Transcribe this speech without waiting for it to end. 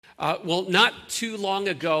Well, not too long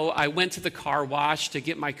ago, I went to the car wash to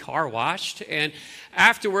get my car washed, and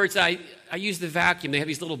afterwards, I used the vacuum. They have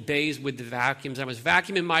these little bays with the vacuums. I was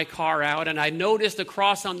vacuuming my car out, and I noticed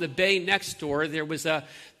across on the bay next door, there was a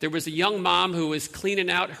young mom who was cleaning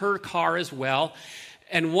out her car as well,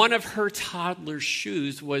 and one of her toddler's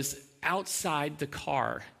shoes was outside the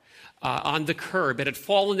car. On the curb. It had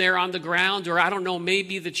fallen there on the ground, or I don't know,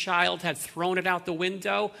 maybe the child had thrown it out the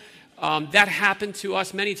window. That happened to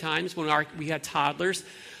us many times when we had toddlers.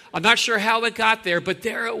 I'm not sure how it got there, but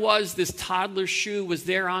there it was. This toddler's shoe was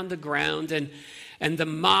there on the ground, and the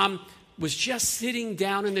mom was just sitting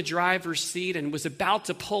down in the driver's seat and was about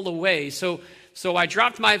to pull away. So I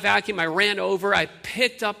dropped my vacuum, I ran over, I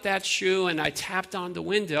picked up that shoe, and I tapped on the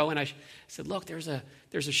window, and I said, look, there's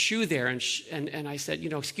a shoe there. And I said,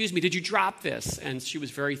 excuse me, did you drop this? And she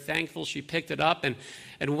was very thankful. She picked it up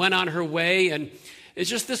and went on her way. And it's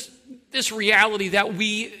just this reality that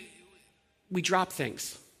we drop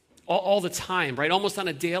things all the time, right? Almost on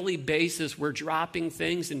a daily basis, we're dropping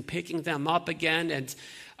things and picking them up again. And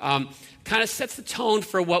kind of sets the tone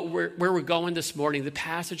for where we're going this morning, the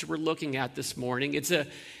passage we're looking at this morning. It's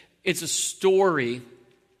a story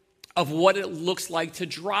of what it looks like to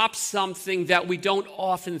drop something that we don't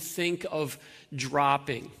often think of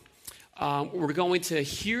dropping. We're going to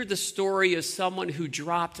hear the story of someone who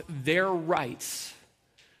dropped their rights,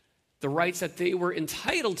 the rights that they were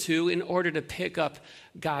entitled to in order to pick up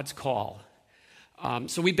God's call.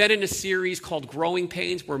 So we've been in a series called Growing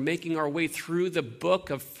Pains. We're making our way through the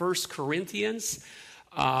book of 1 Corinthians.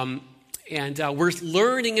 And we're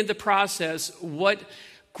learning in the process what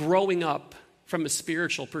growing up from a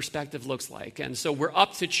spiritual perspective looks like. And so we're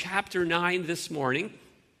up to chapter 9 this morning.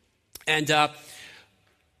 And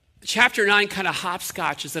chapter 9 kind of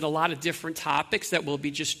hopscotches at a lot of different topics that we'll be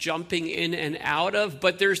just jumping in and out of.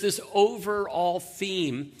 But there's this overall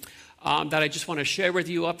theme that I just want to share with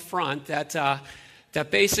you up front that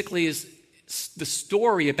basically is the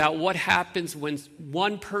story about what happens when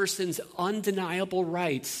one person's undeniable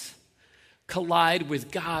rights collide with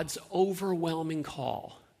God's overwhelming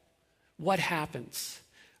call. What happens?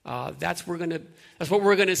 That's what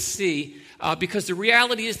we're going to see, because the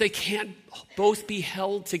reality is they can't both be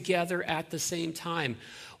held together at the same time.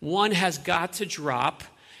 One has got to drop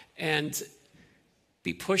and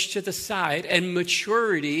be pushed to the side, and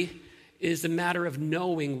maturity is a matter of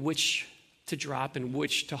knowing which to drop and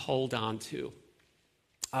which to hold on to.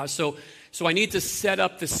 So I need to set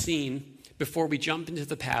up the scene before we jump into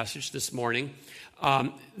the passage this morning.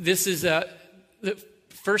 This is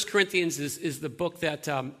 1 Corinthians is the book that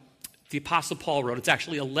the Apostle Paul wrote. It's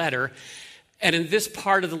actually a letter. And in this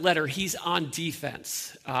part of the letter, he's on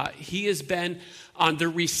defense. He has been on the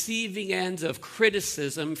receiving end of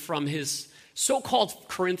criticism from his so-called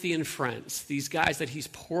Corinthian friends, these guys that he's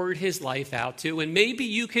poured his life out to. And maybe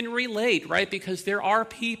you can relate, right? Because there are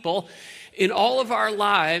people in all of our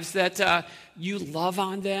lives that you love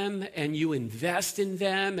on them and you invest in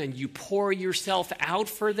them and you pour yourself out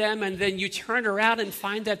for them, and then you turn around and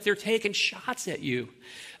find that they're taking shots at you.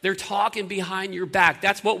 They're talking behind your back.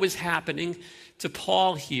 That's what was happening to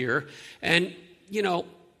Paul here. And,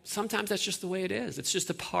 sometimes that's just the way it is. It's just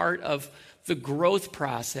a part of the growth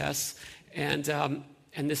process, and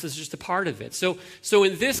this is just a part of it. So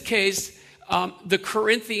in this case, the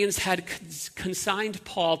Corinthians had consigned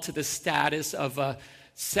Paul to the status of a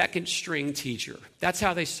second-string teacher. That's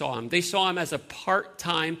how they saw him. They saw him as a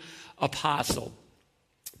part-time apostle.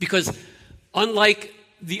 Because unlike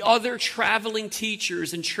the other traveling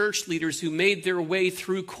teachers and church leaders who made their way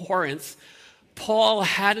through Corinth, Paul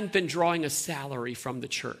hadn't been drawing a salary from the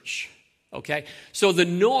church. Okay? So the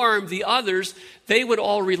norm, the others, they would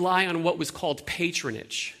all rely on what was called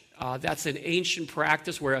patronage. That's an ancient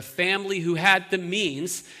practice where a family who had the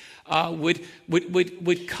means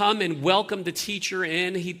would come and welcome the teacher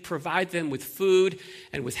in. He'd provide them with food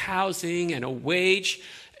and with housing and a wage.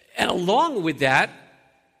 And along with that,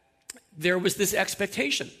 there was this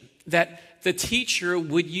expectation that the teacher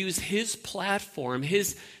would use his platform,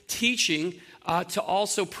 his teaching, to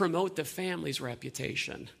also promote the family's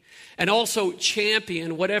reputation and also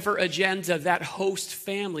champion whatever agenda that host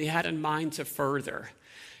family had in mind to further.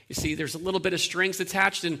 You see, there's a little bit of strings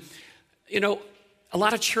attached, and, a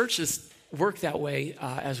lot of churches work that way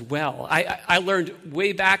as well. I learned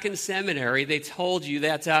way back in seminary, they told you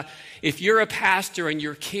that if you're a pastor and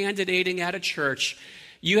you're candidating at a church,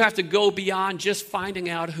 you have to go beyond just finding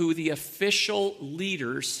out who the official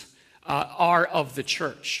leaders are of the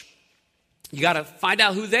church. You got to find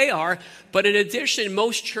out who they are, but in addition,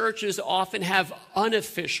 most churches often have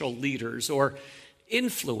unofficial leaders or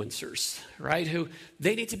influencers, right? Who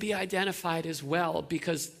they need to be identified as well,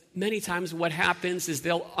 because many times what happens is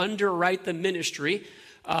they'll underwrite the ministry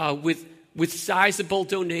with sizable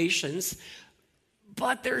donations,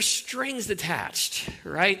 but there's strings attached,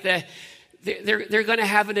 right? They're going to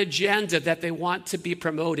have an agenda that they want to be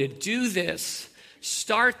promoted. Do this,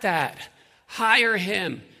 start that, hire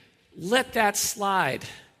him, let that slide.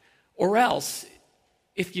 Or else,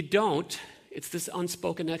 if you don't, it's this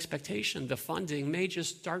unspoken expectation. The funding may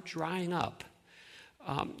just start drying up.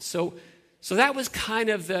 So that was kind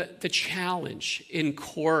of the challenge in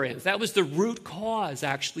Corinth. That was the root cause,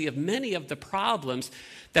 actually, of many of the problems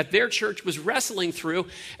that their church was wrestling through.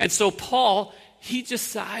 And so Paul, he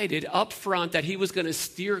decided up front that he was going to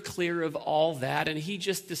steer clear of all that, and he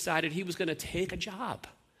just decided he was going to take a job.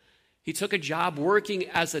 He took a job working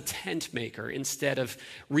as a tent maker instead of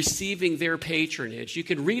receiving their patronage. You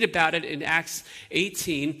can read about it in Acts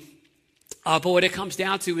 18. But what it comes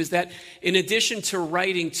down to is that in addition to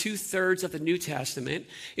writing 2/3 of the New Testament,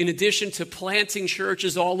 in addition to planting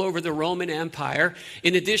churches all over the Roman Empire,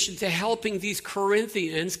 in addition to helping these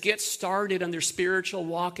Corinthians get started on their spiritual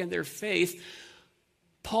walk and their faith,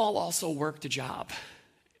 Paul also worked a job.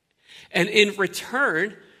 And in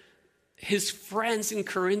return, his friends in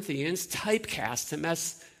Corinthians typecast him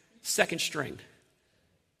as second string.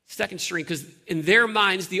 Second string, because in their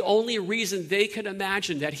minds, the only reason they could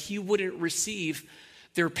imagine that he wouldn't receive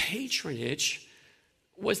their patronage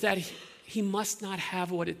was that he must not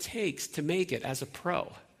have what it takes to make it as a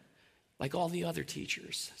pro, like all the other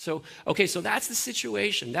teachers. So that's the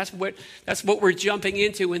situation. That's what we're jumping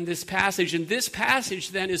into in this passage. And this passage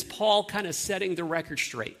then is Paul kind of setting the record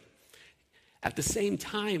straight. At the same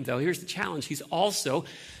time, though, here's the challenge. He's also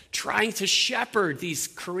trying to shepherd these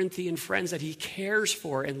Corinthian friends that he cares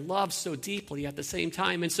for and loves so deeply at the same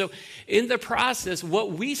time. And so in the process,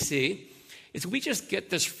 what we see is we just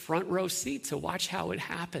get this front row seat to watch how it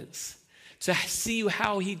happens, to see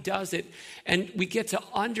how he does it. And we get to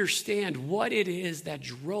understand what it is that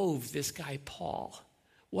drove this guy Paul,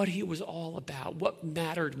 what he was all about, what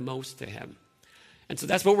mattered most to him. And so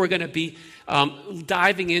that's what we're going to be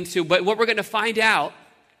diving into. But what we're going to find out,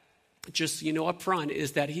 just up front,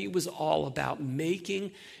 is that he was all about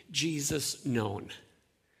making Jesus known.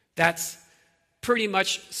 That's pretty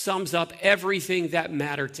much sums up everything that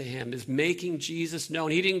mattered to him, is making Jesus known.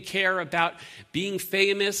 He didn't care about being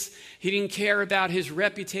famous. He didn't care about his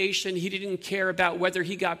reputation. He didn't care about whether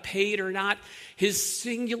he got paid or not. His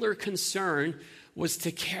singular concern was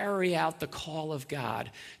to carry out the call of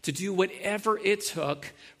God, to do whatever it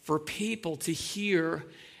took for people to hear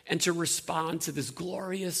and to respond to this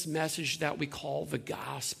glorious message that we call the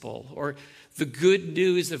gospel, or the good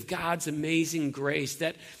news of God's amazing grace,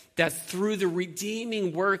 that through the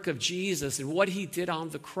redeeming work of Jesus and what he did on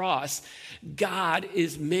the cross, God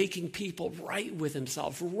is making people right with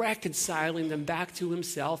himself, reconciling them back to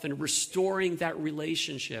himself and restoring that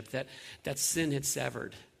relationship that sin had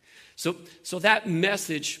severed. So that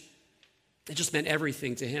message, it just meant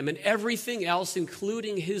everything to him, and everything else,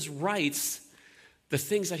 including his rights, the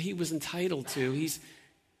things that he was entitled to,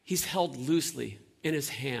 he's held loosely in his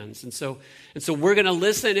hands. And so we're going to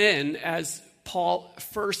listen in as Paul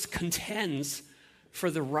first contends for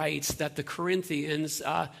the rights that the Corinthians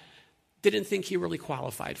didn't think he really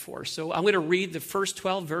qualified for. So I'm going to read the first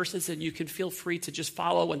 12 verses, and you can feel free to just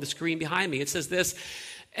follow on the screen behind me. It says this: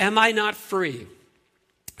 "Am I not free?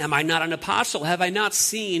 Am I not an apostle? Have I not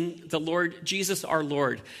seen the Lord Jesus our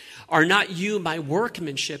Lord? Are not you my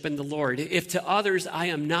workmanship in the Lord? If to others I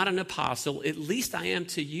am not an apostle, at least I am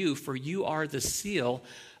to you, for you are the seal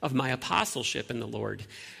of my apostleship in the Lord.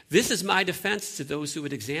 This is my defense to those who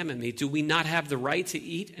would examine me. Do we not have the right to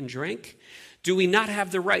eat and drink? Do we not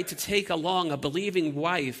have the right to take along a believing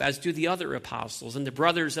wife, as do the other apostles and the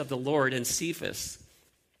brothers of the Lord and Cephas?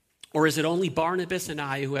 Or is it only Barnabas and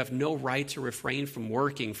I who have no right to refrain from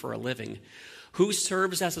working for a living? Who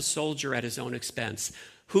serves as a soldier at his own expense?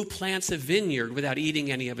 Who plants a vineyard without eating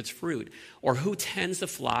any of its fruit? Or who tends the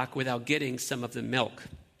flock without getting some of the milk?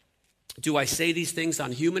 Do I say these things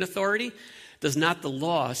on human authority? Does not the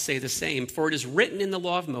law say the same? For it is written in the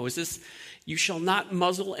law of Moses, you shall not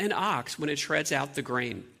muzzle an ox when it treads out the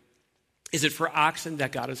grain. Is it for oxen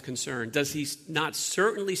that God is concerned? Does he not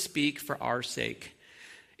certainly speak for our sake?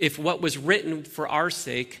 If what was written for our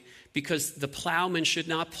sake, because the plowman should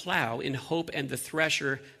not plow in hope and the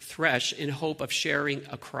thresher thresh in hope of sharing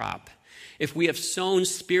a crop. If we have sown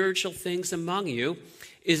spiritual things among you,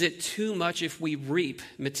 is it too much if we reap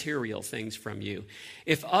material things from you?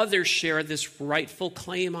 If others share this rightful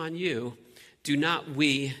claim on you, do not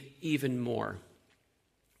we even more?"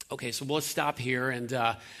 Okay, so we'll stop here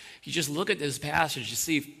and you just look at this passage, you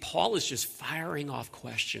see Paul is just firing off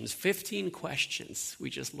questions, 15 questions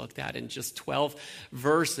we just looked at in just 12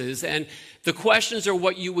 verses. And the questions are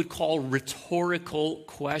what you would call rhetorical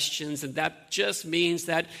questions. And that just means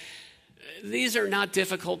that these are not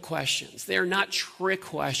difficult questions. They're not trick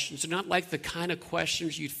questions. They're not like the kind of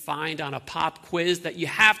questions you'd find on a pop quiz that you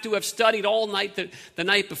have to have studied all night the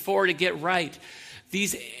night before to get right.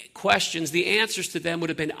 These questions, the answers to them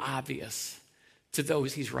would have been obvious to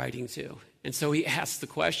those he's writing to. And so he asks the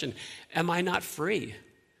question, am I not free?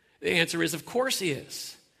 The answer is, of course he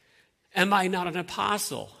is. Am I not an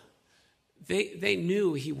apostle? They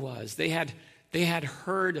knew he was. They had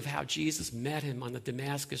heard of how Jesus met him on the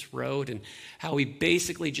Damascus road and how he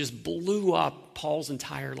basically just blew up Paul's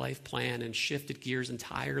entire life plan and shifted gears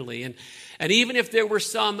entirely. And even if there were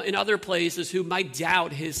some in other places who might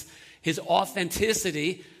doubt his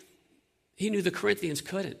authenticity, he knew the Corinthians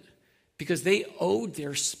couldn't, because they owed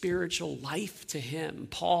their spiritual life to him.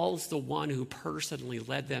 Paul's the one who personally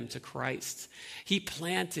led them to Christ. He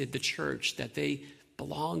planted the church that they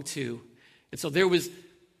belonged to. And so there was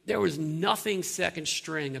nothing second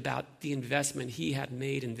string about the investment he had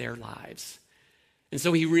made in their lives. And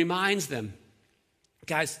so he reminds them,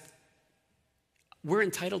 guys, we're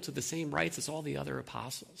entitled to the same rights as all the other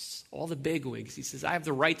apostles, all the bigwigs. He says, I have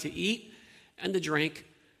the right to eat and to drink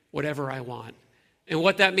whatever I want. And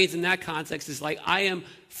what that means in that context is like, I am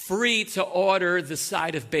free to order the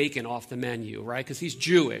side of bacon off the menu, right? Because he's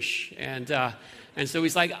Jewish. And so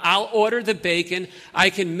he's like, I'll order the bacon.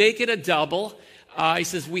 I can make it a double. He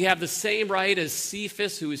says, we have the same right as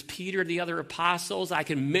Cephas, who is Peter, the other apostles. I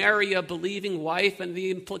can marry a believing wife. And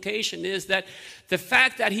the implication is that the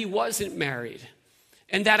fact that he wasn't married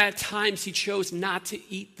and that at times he chose not to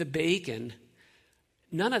eat the bacon,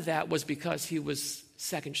 none of that was because he was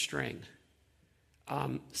second string.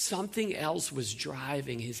 Something else was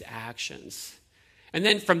driving his actions. And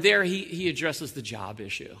then from there, he addresses the job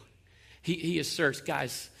issue. He asserts,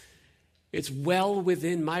 guys, it's well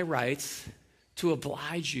within my rights to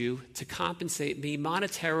oblige you, to compensate me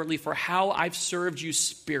monetarily for how I've served you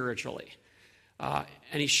spiritually. And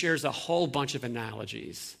he shares a whole bunch of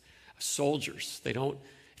analogies. Soldiers,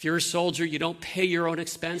 if you're a soldier, you don't pay your own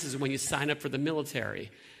expenses when you sign up for the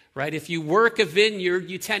military. Right? If you work a vineyard,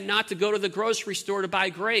 you tend not to go to the grocery store to buy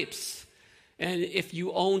grapes. And if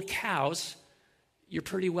you own cows, you're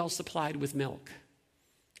pretty well supplied with milk.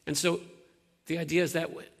 And so the idea is that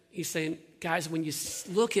he's saying, guys, when you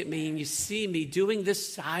look at me and you see me doing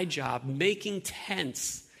this side job, making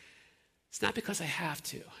tents, it's not because I have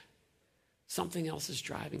to. Something else is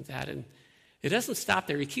driving that. And it doesn't stop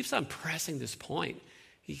there. He keeps on pressing this point.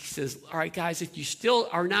 He says, all right, guys, if you still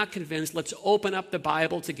are not convinced, let's open up the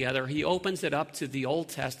Bible together. He opens it up to the Old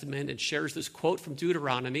Testament and shares this quote from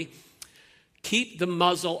Deuteronomy. Keep the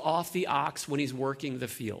muzzle off the ox when he's working the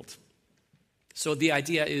field. So the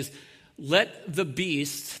idea is, let the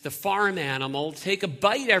beast, the farm animal, take a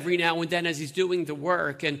bite every now and then as he's doing the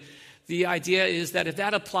work. And the idea is that if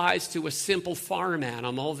that applies to a simple farm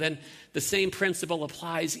animal, then the same principle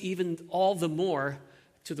applies even all the more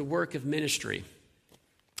to the work of ministry.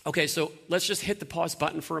 Okay, so let's just hit the pause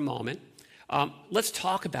button for a moment. Let's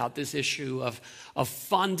talk about this issue of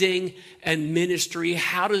funding and ministry.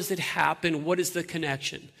 How does it happen? What is the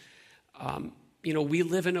connection? We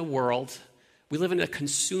live in a world, we live in a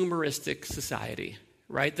consumeristic society,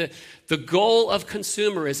 right? The goal of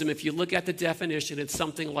consumerism, if you look at the definition, it's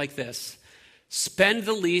something like this. Spend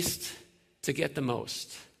the least to get the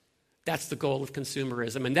most. That's the goal of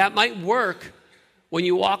consumerism. And that might work when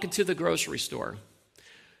you walk into the grocery store.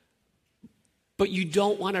 But you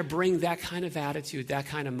don't want to bring that kind of attitude, that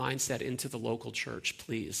kind of mindset into the local church,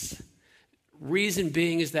 please. Reason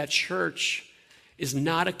being is that church is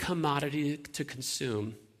not a commodity to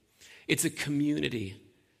consume. It's a community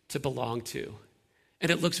to belong to. And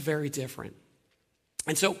it looks very different.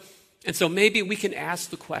 And so maybe we can ask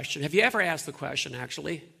the question. Have you ever asked the question,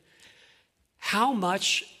 actually? How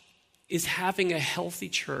much is having a healthy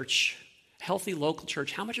church, healthy local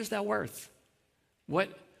church, how much is that worth?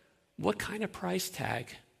 What kind of price tag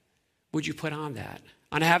would you put on that?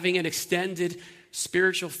 On having an extended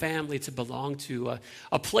spiritual family to belong to,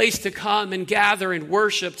 a place to come and gather and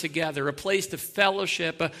worship together, a place to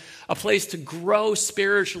fellowship, a place to grow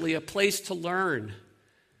spiritually, a place to learn,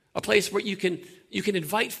 a place where you can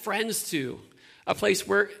invite friends to, a place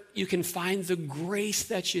where you can find the grace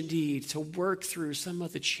that you need to work through some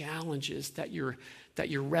of the challenges that you're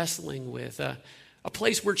wrestling with, a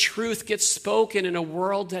place where truth gets spoken in a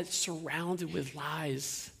world that's surrounded with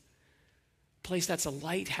lies. A place that's a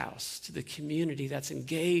lighthouse to the community that's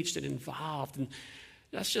engaged and involved. And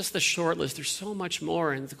That's just the short list. There's so much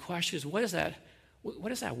more. And the question is, what is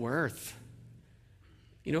that worth?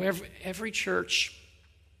 You know, every church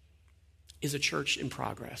is a church in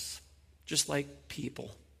progress, just like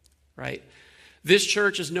people, right? This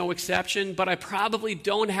church is no exception, but I probably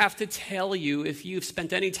don't have to tell you, if you've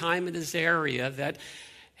spent any time in this area, that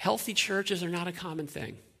healthy churches are not a common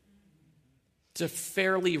thing. It's a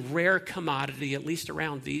fairly rare commodity, at least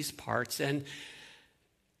around these parts. And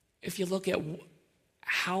if you look at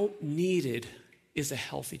how needed is a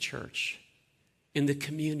healthy church in the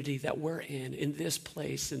community that we're in this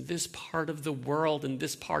place, in this part of the world, in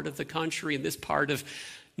this part of the country, in this part of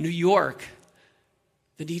New York,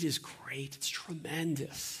 the need is great. It's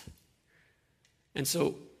tremendous. And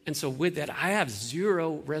so with that, I have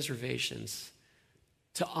zero reservations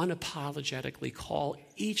to unapologetically call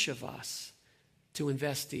each of us to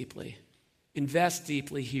invest deeply. Invest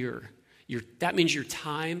deeply here. That means your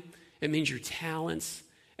time, it means your talents,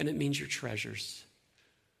 and it means your treasures.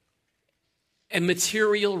 And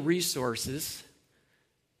material resources,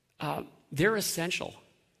 they're essential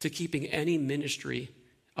to keeping any ministry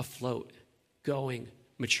afloat, going,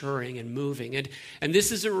 maturing, and moving. And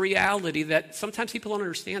this is a reality that sometimes people don't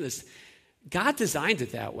understand this. God designed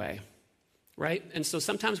it that way, right? And so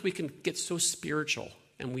sometimes we can get so spiritual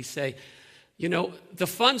and we say, you know, the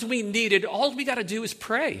funds we needed, all we got to do is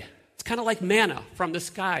pray. It's kind of like manna from the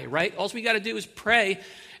sky, right? All we got to do is pray,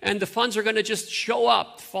 and the funds are going to just show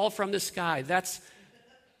up, fall from the sky. That's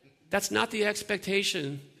not the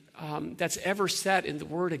expectation that's ever set in the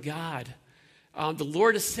Word of God. The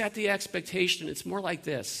Lord has set the expectation. It's more like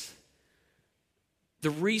this.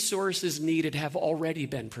 The resources needed have already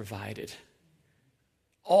been provided.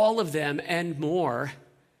 All of them and more.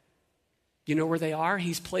 You know where they are?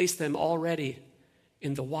 He's placed them already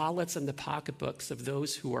in the wallets and the pocketbooks of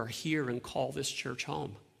those who are here and call this church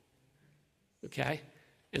home. Okay?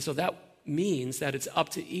 And so that means that it's up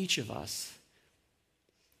to each of us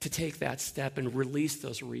to take that step and release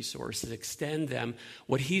those resources, extend them,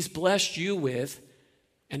 what He's blessed you with,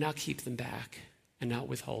 and not keep them back and not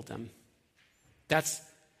withhold them.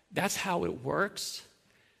 That's how it works,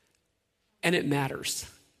 and it matters.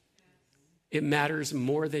 It matters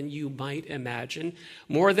more than you might imagine,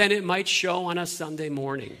 more than it might show on a Sunday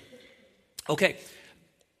morning. Okay,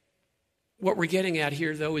 what we're getting at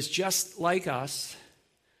here, though, is just like us,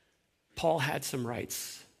 Paul had some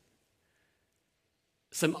rights,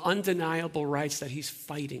 some undeniable rights that he's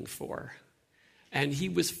fighting for. And he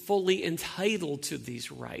was fully entitled to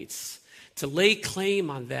these rights, to lay claim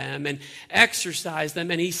on them and exercise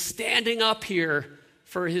them. And he's standing up here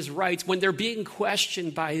for his rights when they're being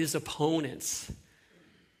questioned by his opponents.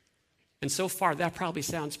 And so far, that probably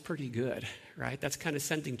sounds pretty good, right? That's kind of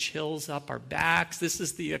sending chills up our backs. This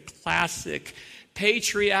is the classic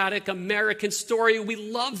patriotic American story. We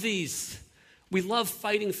love these. We love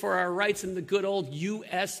fighting for our rights in the good old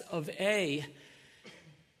U.S. of A.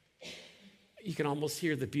 You can almost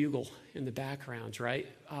hear the bugle in the background, right?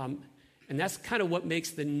 And that's kind of what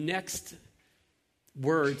makes the next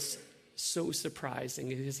words so surprising,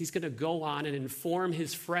 because he's going to go on and inform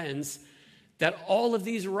his friends that all of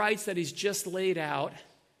these rights that he's just laid out,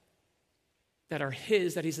 that are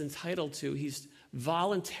his, that he's entitled to, he's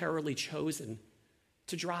voluntarily chosen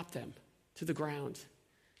to drop them to the ground,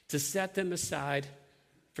 to set them aside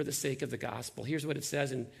for the sake of the gospel. Here's what it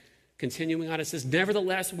says, and continuing on, it says,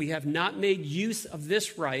 "Nevertheless, we have not made use of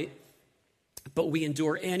this right, but we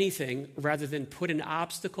endure anything rather than put an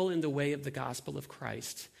obstacle in the way of the gospel of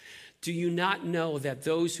Christ. Do you not know that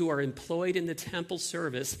those who are employed in the temple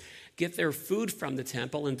service get their food from the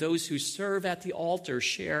temple, and those who serve at the altar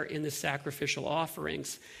share in the sacrificial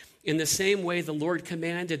offerings? In the same way, the Lord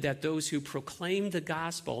commanded that those who proclaim the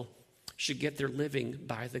gospel should get their living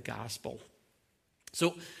by the gospel."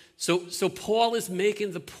 So Paul is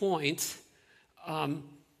making the point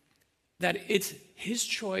that it's his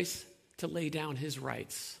choice to lay down his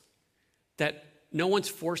rights, that no one's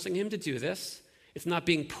forcing him to do this. It's not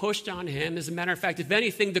being pushed on him. As a matter of fact, if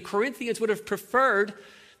anything, the Corinthians would have preferred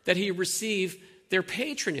that he receive their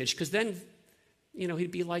patronage, because then, you know,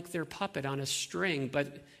 he'd be like their puppet on a string.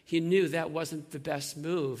 But he knew that wasn't the best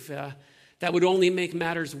move. That would only make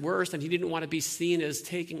matters worse, and he didn't want to be seen as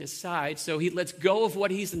taking a side. So he lets go of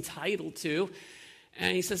what he's entitled to,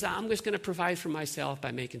 and he says, I'm just going to provide for myself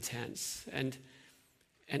by making tents. And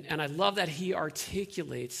I love that he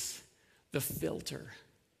articulates the filter.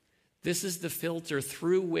 This is the filter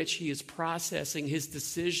through which he is processing his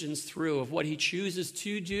decisions through, of what he chooses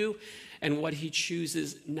to do and what he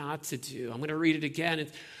chooses not to do. I'm going to read it again.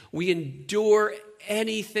 We endure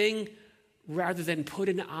anything rather than put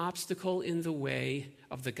an obstacle in the way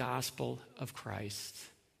of the gospel of Christ.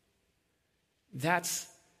 That's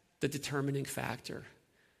the determining factor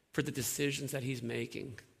for the decisions that he's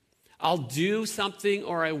making. I'll do something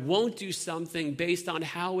or I won't do something based on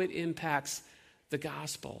how it impacts the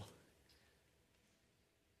gospel.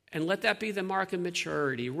 And let that be the mark of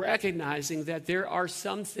maturity, recognizing that there are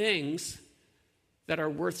some things that are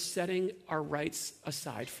worth setting our rights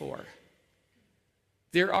aside for.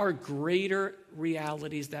 There are greater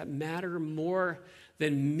realities that matter more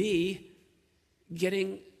than me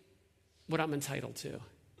getting what I'm entitled to.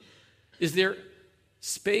 Is there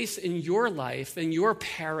space in your life, in your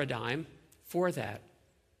paradigm for that?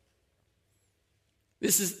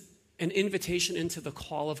 This is an invitation into the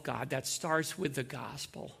call of God that starts with the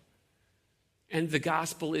gospel. And the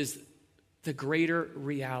gospel is the greater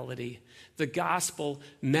reality. The gospel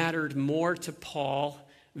mattered more to Paul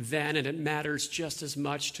then, and it matters just as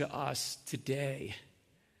much to us today.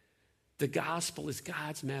 The gospel is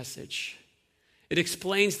God's message. It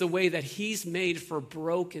explains the way that he's made for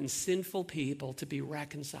broken, sinful people to be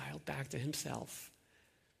reconciled back to himself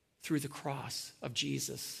through the cross of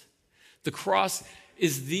Jesus. The cross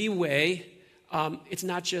is the way. It's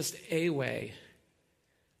not just a way.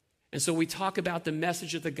 And so we talk about the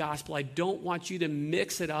message of the gospel. I don't want you to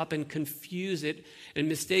mix it up and confuse it and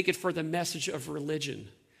mistake it for the message of religion.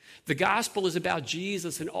 The gospel is about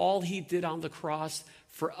Jesus and all he did on the cross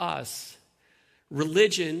for us.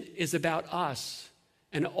 Religion is about us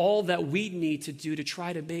and all that we need to do to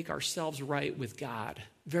try to make ourselves right with God.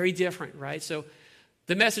 Very different, right? So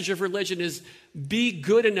the message of religion is be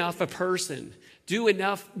good enough a person, do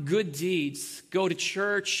enough good deeds, go to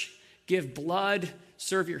church, give blood,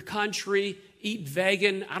 serve your country, eat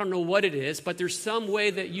vegan. I don't know what it is, but there's some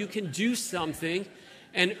way that you can do something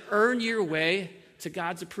and earn your way to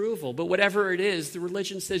God's approval. But whatever it is, the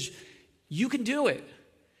religion says you can do it.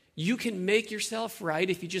 You can make yourself right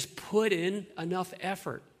if you just put in enough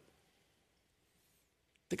effort.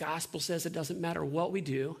 The gospel says it doesn't matter what we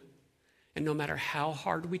do, and no matter how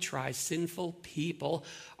hard we try, sinful people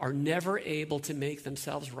are never able to make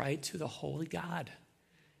themselves right to the holy God.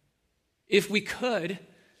 If we could,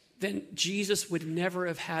 then Jesus would never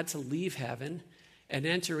have had to leave heaven and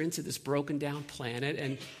enter into this broken down planet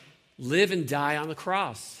and live and die on the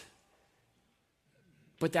cross.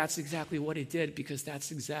 But that's exactly what he did, because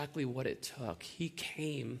that's exactly what it took. He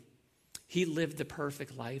came. He lived the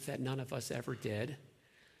perfect life that none of us ever did.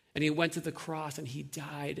 And he went to the cross and he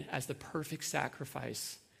died as the perfect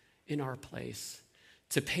sacrifice in our place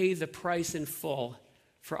to pay the price in full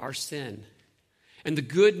for our sin. And the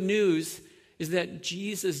good news is that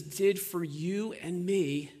Jesus did for you and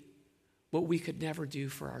me what we could never do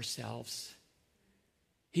for ourselves.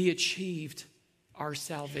 He achieved our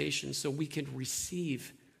salvation so we can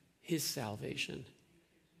receive his salvation.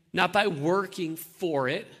 Not by working for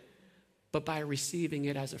it, but by receiving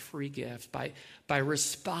it as a free gift, by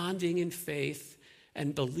responding in faith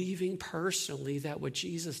and believing personally that what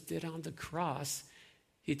Jesus did on the cross,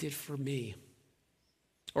 he did for me.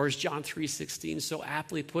 Or as John 3:16 so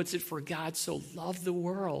aptly puts it, for God so loved the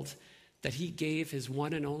world that he gave his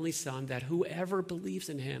one and only Son, that whoever believes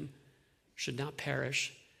in him should not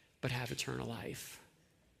perish, but have eternal life.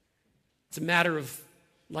 It's a matter of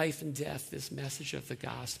life and death, this message of the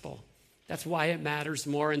gospel. That's why it matters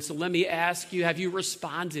more. And so let me ask you, have you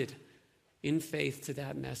responded in faith to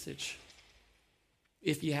that message?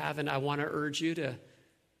 If you haven't, I want to urge you to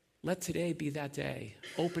let today be that day.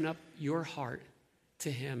 Open up your heart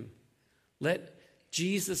to him. Let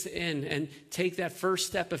Jesus in and take that first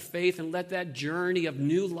step of faith and let that journey of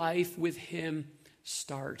new life with him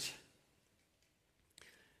start.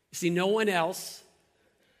 You see, no one else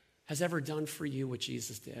has ever done for you what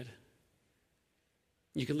Jesus did.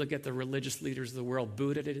 You can look at the religious leaders of the world.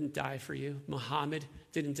 Buddha didn't die for you. Muhammad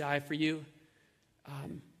didn't die for you.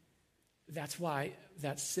 That's why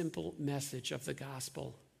that simple message of the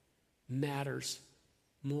gospel matters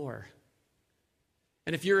more.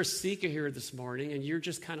 And if you're a seeker here this morning and you're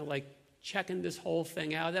just kind of like checking this whole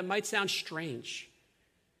thing out, that might sound strange.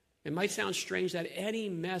 It might sound strange that any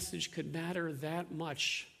message could matter that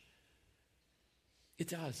much. It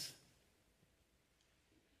does.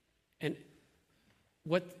 And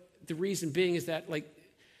what the reason being is that, like,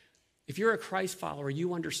 if you're a Christ follower,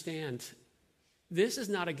 you understand this is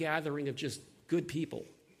not a gathering of just good people,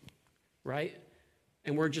 right?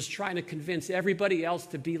 And we're just trying to convince everybody else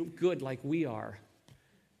to be good like we are.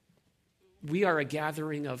 We are a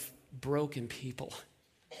gathering of broken people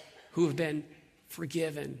who have been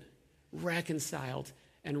forgiven, reconciled,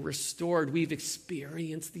 and restored. We've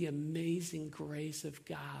experienced the amazing grace of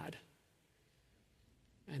God.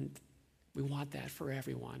 And we want that for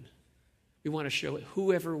everyone. We want to show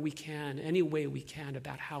whoever we can, any way we can,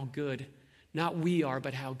 about how good, not we are,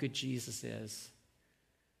 but how good Jesus is.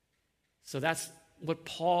 So that's what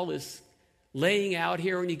Paul is laying out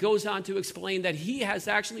here, and he goes on to explain that he has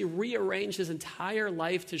actually rearranged his entire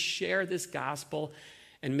life to share this gospel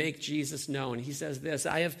and make Jesus known. He says this,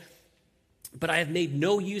 But I have made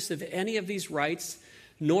no use of any of these rights,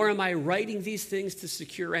 nor am I writing these things to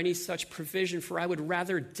secure any such provision, for I would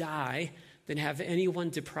rather die than have anyone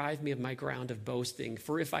deprive me of my ground of boasting.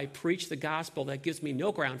 For if I preach the gospel, that gives me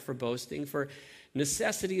no ground for boasting, for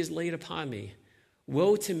necessity is laid upon me.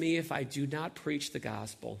 Woe to me if I do not preach the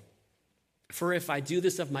gospel. For if I do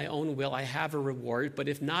this of my own will, I have a reward, but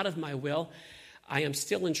if not of my will, I am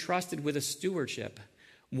still entrusted with a stewardship.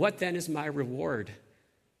 What then is my reward?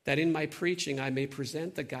 That in my preaching I may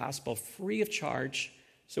present the gospel free of charge,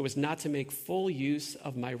 so as not to make full use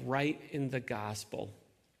of my right in the gospel.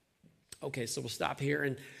 Okay, so we'll stop here.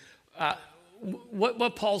 And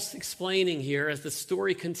what Paul's explaining here as the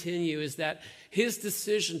story continues is that his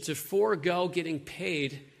decision to forego getting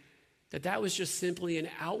paid, that was just simply an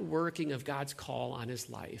outworking of God's call on his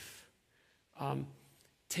life.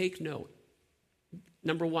 Take note.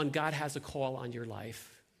 Number one, God has a call on your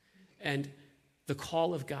life. And the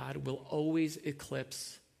call of God will always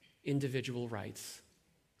eclipse individual rights.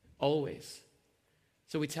 Always.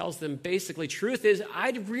 So he tells them, basically, truth is,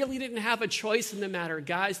 I really didn't have a choice in the matter.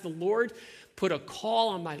 Guys, the Lord put a call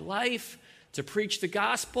on my life to preach the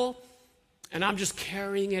gospel, and I'm just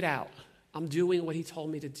carrying it out. I'm doing what he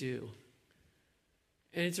told me to do.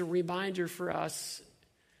 And it's a reminder for us,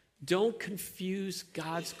 don't confuse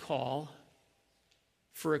God's call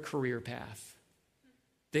for a career path.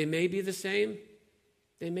 They may be the same,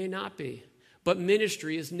 they may not be. But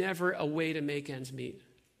ministry is never a way to make ends meet.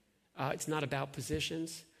 It's not about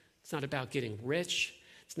positions. It's not about getting rich.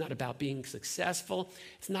 It's not about being successful.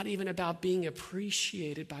 It's not even about being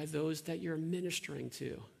appreciated by those that you're ministering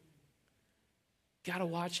to. Got to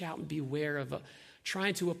watch out and beware of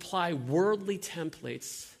trying to apply worldly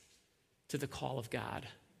templates to the call of God.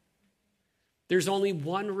 There's only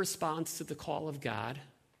one response to the call of God,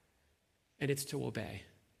 and it's to obey.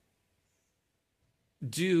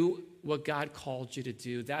 Do what God called you to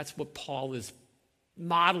do. That's what Paul is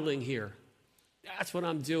modeling here. That's what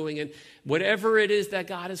I'm doing. And whatever it is that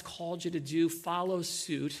God has called you to do, follow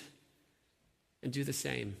suit and do the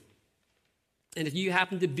same. And if you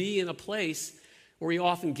happen to be in a place where we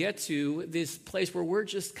often get to, this place where we're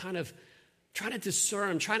just kind of trying to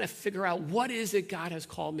discern, trying to figure out what is it God has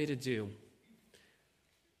called me to do.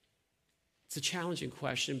 It's a challenging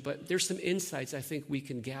question, but there's some insights I think we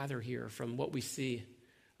can gather here from what we see.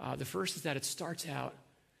 The first is that it starts out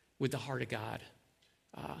with the heart of God.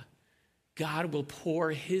 God will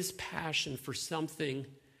pour his passion for something,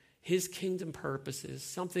 his kingdom purposes,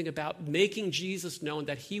 something about making Jesus known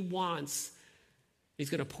that he wants. He's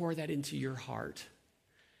going to pour that into your heart.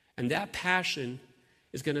 And that passion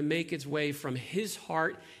is going to make its way from his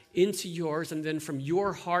heart into yours and then from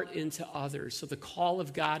your heart into others. So the call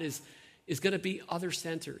of God is going to be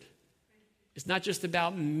other-centered. It's not just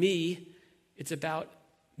about me. It's about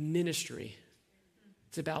ministry.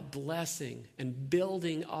 It's about blessing and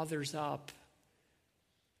building others up.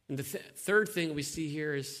 And the third thing we see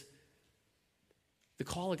here is the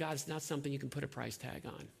call of God is not something you can put a price tag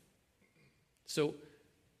on. So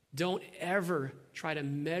don't ever try to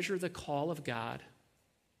measure the call of God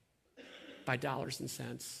by dollars and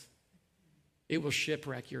cents. It will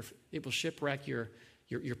shipwreck your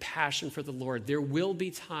passion for the Lord. There will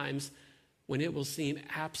be times when it will seem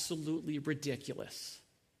absolutely ridiculous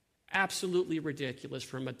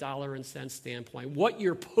from a dollar and cent standpoint. What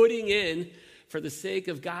you're putting in for the sake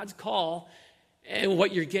of God's call and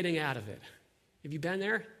what you're getting out of it. Have you been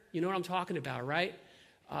there? You know what I'm talking about, right?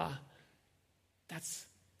 It's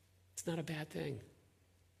not a bad thing.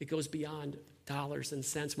 It goes beyond dollars and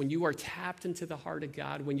cents. When you are tapped into the heart of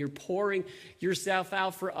God, when you're pouring yourself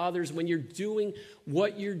out for others, when you're doing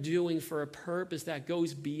what you're doing for a purpose that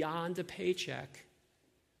goes beyond a paycheck,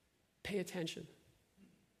 pay attention.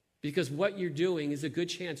 Because what you're doing is a good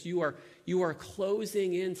chance you are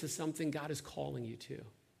closing into something God is calling you to.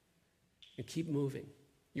 And keep moving.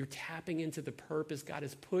 You're tapping into the purpose God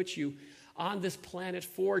has put you on this planet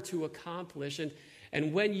for to accomplish.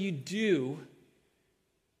 And when you do,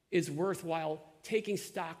 it's worthwhile taking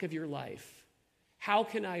stock of your life. How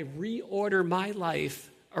can I reorder my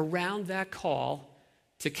life around that call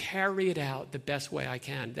to carry it out the best way I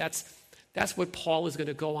can? That's what Paul is going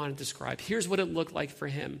to go on and describe. Here's what it looked like for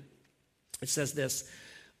him. It says this,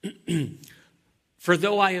 for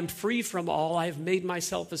though I am free from all, I have made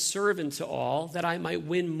myself a servant to all, that I might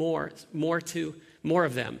win more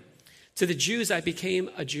of them. To the Jews, I became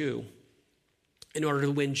a Jew in order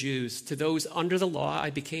to win Jews. To those under the law, I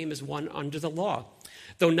became as one under the law,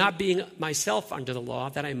 though not being myself under the law,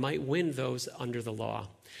 that I might win those under the law.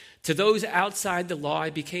 To those outside the law, I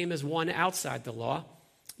became as one outside the law,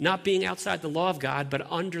 not being outside the law of God,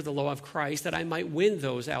 but under the law of Christ, that I might win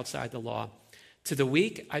those outside the law. To the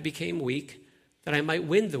weak, I became weak, that I might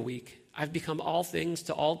win the weak. I've become all things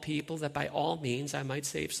to all people, that by all means I might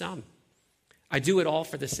save some. I do it all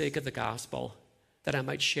for the sake of the gospel, that I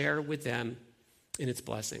might share with them in its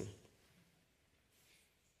blessing.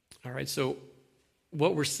 All right, so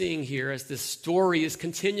what we're seeing here as this story is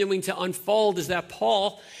continuing to unfold is that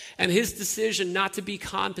Paul and his decision not to be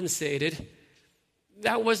compensated,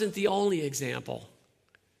 that wasn't the only example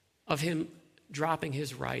of him dropping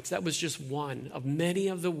his rights. That was just one of many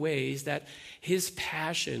of the ways that his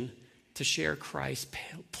passion to share Christ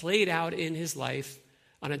played out in his life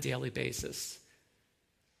on a daily basis.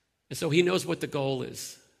 And so he knows what the goal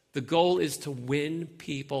is. The goal is to win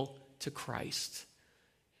people to Christ.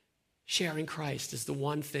 Sharing Christ is the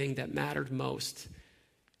one thing that mattered most.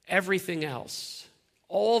 Everything else,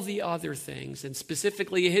 all the other things, and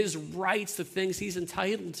specifically his rights, the things he's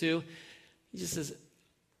entitled to, he just says,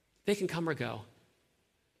 they can come or go.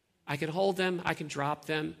 I can hold them, I can drop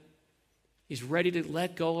them. He's ready to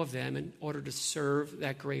let go of them in order to serve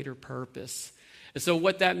that greater purpose. And so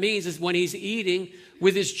what that means is when he's eating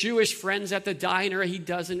with his Jewish friends at the diner, he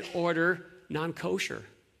doesn't order non-kosher,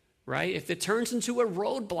 right? If it turns into a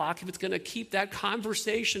roadblock, if it's going to keep that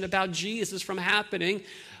conversation about Jesus from happening,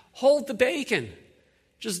 hold the bacon.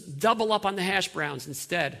 Just double up on the hash browns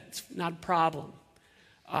instead. It's not a problem.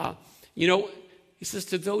 He says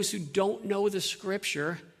to those who don't know the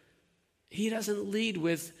scripture, he doesn't lead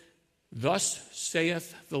with, "Thus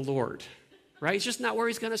saith the Lord." Right? It's just not where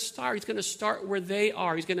he's going to start. He's going to start where they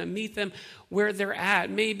are. He's going to meet them where they're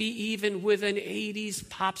at, maybe even with an 80s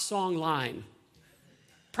pop song line.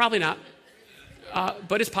 Probably not,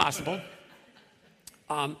 but it's possible.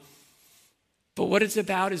 But what it's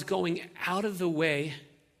about is going out of the way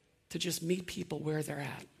to just meet people where they're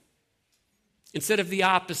at. Instead of the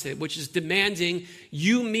opposite, which is demanding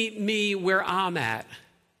you meet me where I'm at.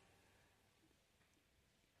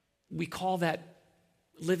 We call that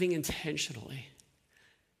living intentionally,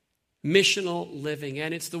 missional living,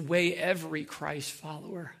 and it's the way every Christ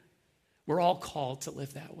follower, we're all called to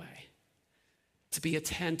live that way, to be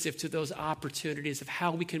attentive to those opportunities of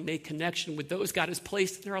how we can make connection with those God has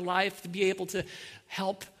placed in our life, to be able to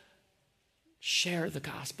help share the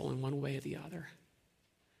gospel in one way or the other.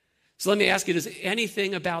 So let me ask you, does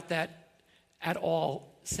anything about that at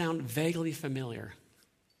all sound vaguely familiar?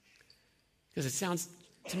 Because it sounds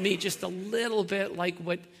to me just a little bit like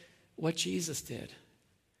what Jesus did. It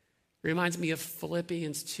reminds me of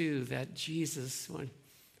Philippians 2, that Jesus, when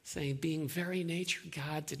saying, being very nature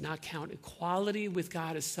God, did not count equality with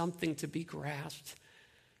God as something to be grasped,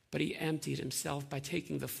 but he emptied himself by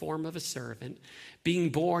taking the form of a servant. Being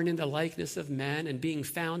born in the likeness of men and being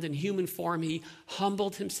found in human form, he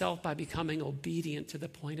humbled himself by becoming obedient to the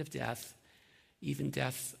point of death, even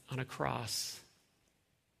death on a cross.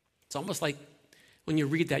 It's almost like when you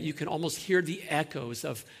read that, you can almost hear the echoes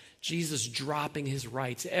of Jesus dropping his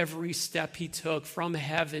rights. Every step he took from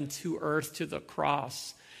heaven to earth to the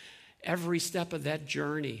cross, every step of that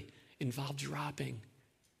journey involved dropping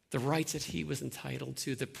the rights that he was entitled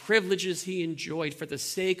to, the privileges he enjoyed for the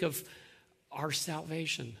sake of our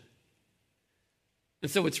salvation.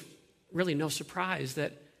 And so it's really no surprise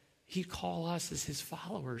that he'd call us as his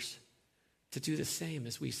followers to do the same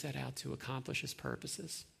as we set out to accomplish his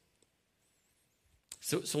purposes.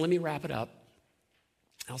 So let me wrap it up.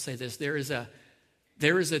 I'll say this. There is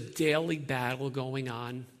a daily battle going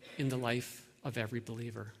on in the life of every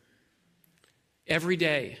believer. Every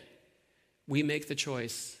day, we make the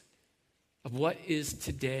choice of what is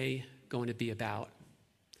today going to be about.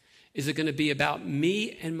 Is it going to be about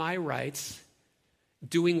me and my rights,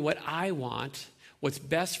 doing what I want, what's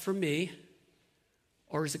best for me,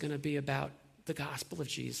 or is it going to be about the gospel of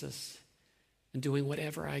Jesus and doing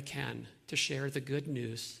whatever I can to share the good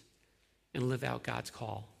news and live out God's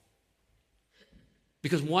call?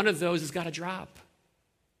 Because one of those has got to drop.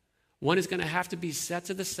 One is going to have to be set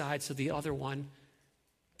to the side so the other one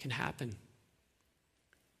can happen.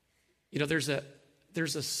 You know, there's a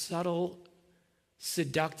subtle,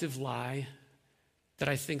 seductive lie that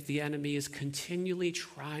I think the enemy is continually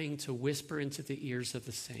trying to whisper into the ears of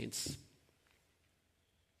the saints.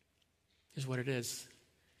 Here's what it is.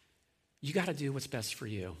 You got to do what's best for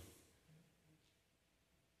you.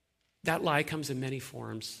 That lie comes in many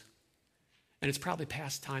forms. And it's probably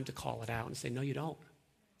past time to call it out and say, no, you don't.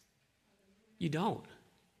 You don't.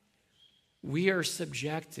 we are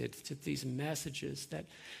subjected to these messages that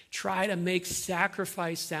try to make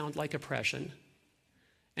sacrifice sound like oppression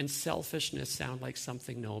and selfishness sound like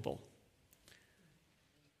something noble.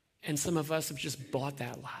 And some of us have just bought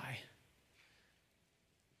that lie.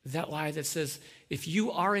 That lie that says, if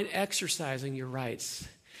you aren't exercising your rights,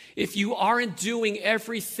 if you aren't doing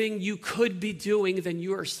everything you could be doing, then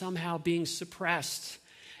you are somehow being suppressed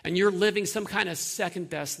and you're living some kind of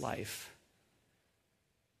second-best life.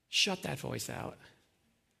 Shut that voice out.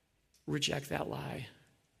 Reject that lie.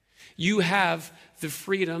 You have the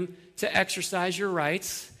freedom to exercise your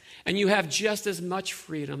rights, and you have just as much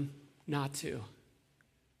freedom not to.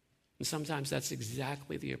 And sometimes that's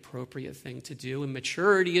exactly the appropriate thing to do, and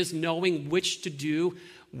maturity is knowing which to do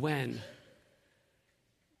when.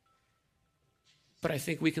 But I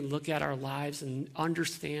think we can look at our lives and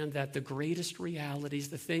understand that the greatest realities,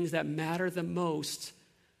 the things that matter the most,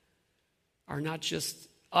 are not just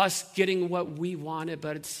us getting what we wanted,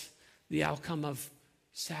 but it's the outcome of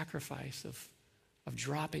sacrifice, of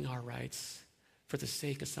dropping our rights for the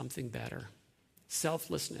sake of something better.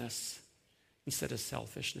 Selflessness instead of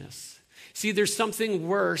selfishness. See, there's something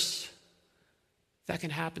worse that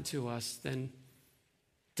can happen to us than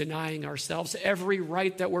denying ourselves every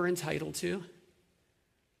right that we're entitled to.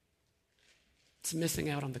 It's missing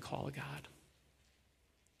out on the call of God.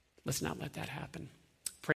 Let's not let that happen.